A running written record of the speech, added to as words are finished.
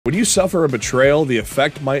When you suffer a betrayal, the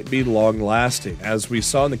effect might be long-lasting, as we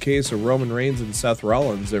saw in the case of Roman Reigns and Seth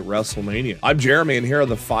Rollins at WrestleMania. I'm Jeremy, and here are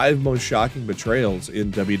the 5 most shocking betrayals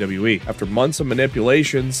in WWE. After months of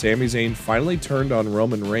manipulation, Sami Zayn finally turned on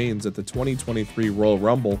Roman Reigns at the 2023 Royal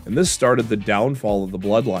Rumble, and this started the downfall of the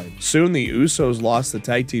Bloodline. Soon, the Usos lost the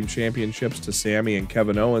Tag Team Championships to Sami and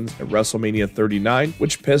Kevin Owens at WrestleMania 39,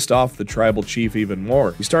 which pissed off the Tribal Chief even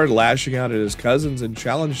more. He started lashing out at his cousins and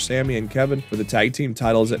challenged Sami and Kevin for the Tag Team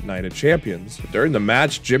titles at Night of Champions. But during the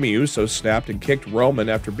match, Jimmy Uso snapped and kicked Roman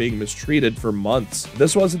after being mistreated for months.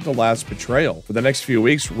 This wasn't the last betrayal. For the next few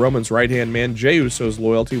weeks, Roman's right-hand man Jey Uso's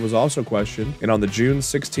loyalty was also questioned, and on the June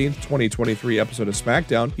 16, 2023 episode of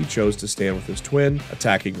SmackDown, he chose to stand with his twin,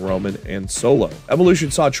 attacking Roman and Solo. Evolution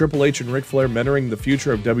saw Triple H and Ric Flair mentoring the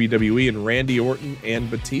future of WWE in Randy Orton and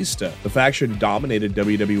Batista. The faction dominated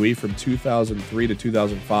WWE from 2003 to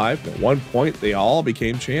 2005, and at one point, they all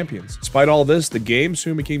became champions. Despite all this, the game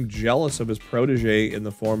soon became jealous of his protege in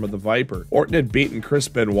the form of the Viper. Orton had beaten Chris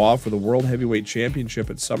Benoit for the World Heavyweight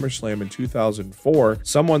Championship at SummerSlam in 2004,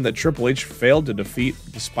 someone that Triple H failed to defeat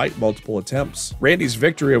despite multiple attempts. Randy's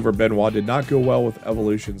victory over Benoit did not go well with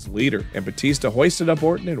Evolution's leader, and Batista hoisted up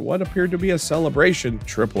Orton in what appeared to be a celebration.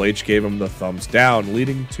 Triple H gave him the thumbs down,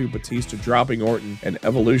 leading to Batista dropping Orton and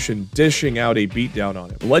Evolution dishing out a beatdown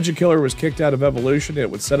on him. The Legend Killer was kicked out of Evolution, and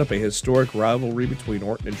it would set up a historic rivalry between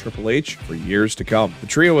Orton and Triple H for years to come.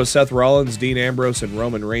 The trio of Seth Rollins, Dean Ambrose, and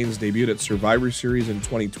Roman Reigns debuted at Survivor Series in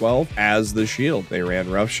 2012 as The Shield. They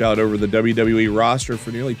ran roughshod over the WWE roster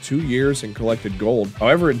for nearly 2 years and collected gold.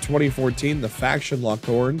 However, in 2014, the faction locked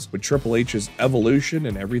horns with Triple H's Evolution,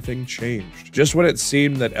 and everything changed. Just when it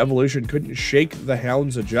seemed that Evolution couldn't shake the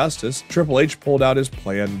hounds of justice, Triple H pulled out his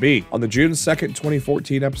Plan B. On the June 2nd,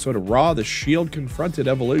 2014 episode of Raw, The Shield confronted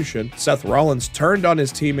Evolution. Seth Rollins turned on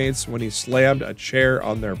his teammates when he slammed a chair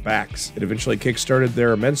on their backs. It eventually kickstarted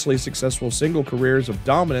their immensely successful single careers of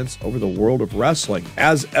dominance over the world of wrestling.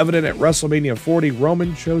 As evident at WrestleMania 40,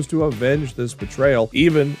 Roman chose to avenge this betrayal,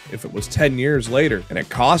 even if it was 10 years later, and it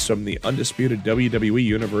cost him the undisputed WWE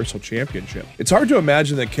Universal Championship. It's hard to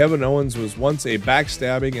imagine that Kevin Owens was once a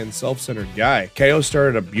backstabbing and self-centered guy. KO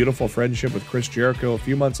started a beautiful friendship with Chris Jericho a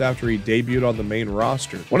few months after he debuted on the main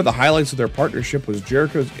roster. One of the highlights of their partnership was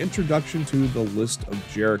Jericho's introduction to the List of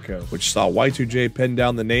Jericho, which saw Y2J pen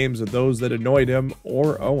down the names of those that annoyed him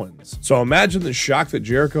or Owens. So imagine the shock that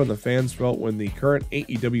Jericho and the fans felt when the current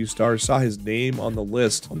AEW star saw his name on the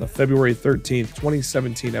list on the February 13th,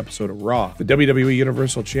 2017 episode of Raw. The WWE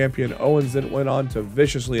Universal Champion Owens then went on to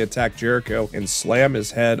viciously attack Jericho and slam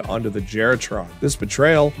his head onto the Jeritron. This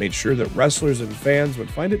betrayal made sure that wrestlers and fans would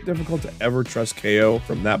find it difficult to ever trust KO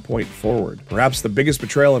from that point forward. Perhaps the biggest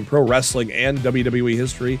betrayal in pro wrestling and WWE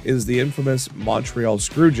history is the infamous Montreal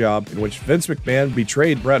Screwjob, in which Vince McMahon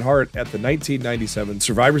betrayed Bret Hart at the 1997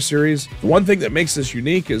 Survivor Series. The one thing that makes this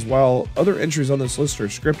unique is while other entries on this list are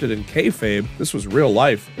scripted in kayfabe, this was real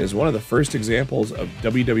life. It is one of the first examples of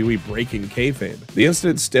WWE breaking kayfabe. The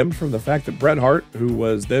incident stemmed from the fact that Bret Hart, who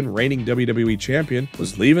was then reigning WWE champion,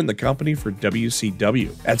 was leaving the company for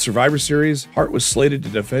WCW. At Survivor Series, Hart was slated to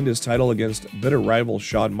defend his title against bitter rival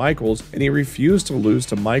Shawn Michaels, and he refused to lose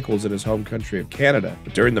to Michaels in his home country of Canada.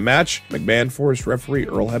 But during the match, McMahon forced referee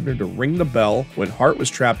Earl Hebner to ring the bell when Hart was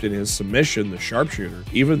trapped in his submission, the sharpshooter,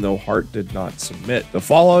 even though Hart did not submit. The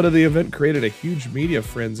fallout of the event created a huge media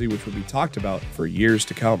frenzy which would be talked about for years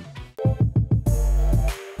to come.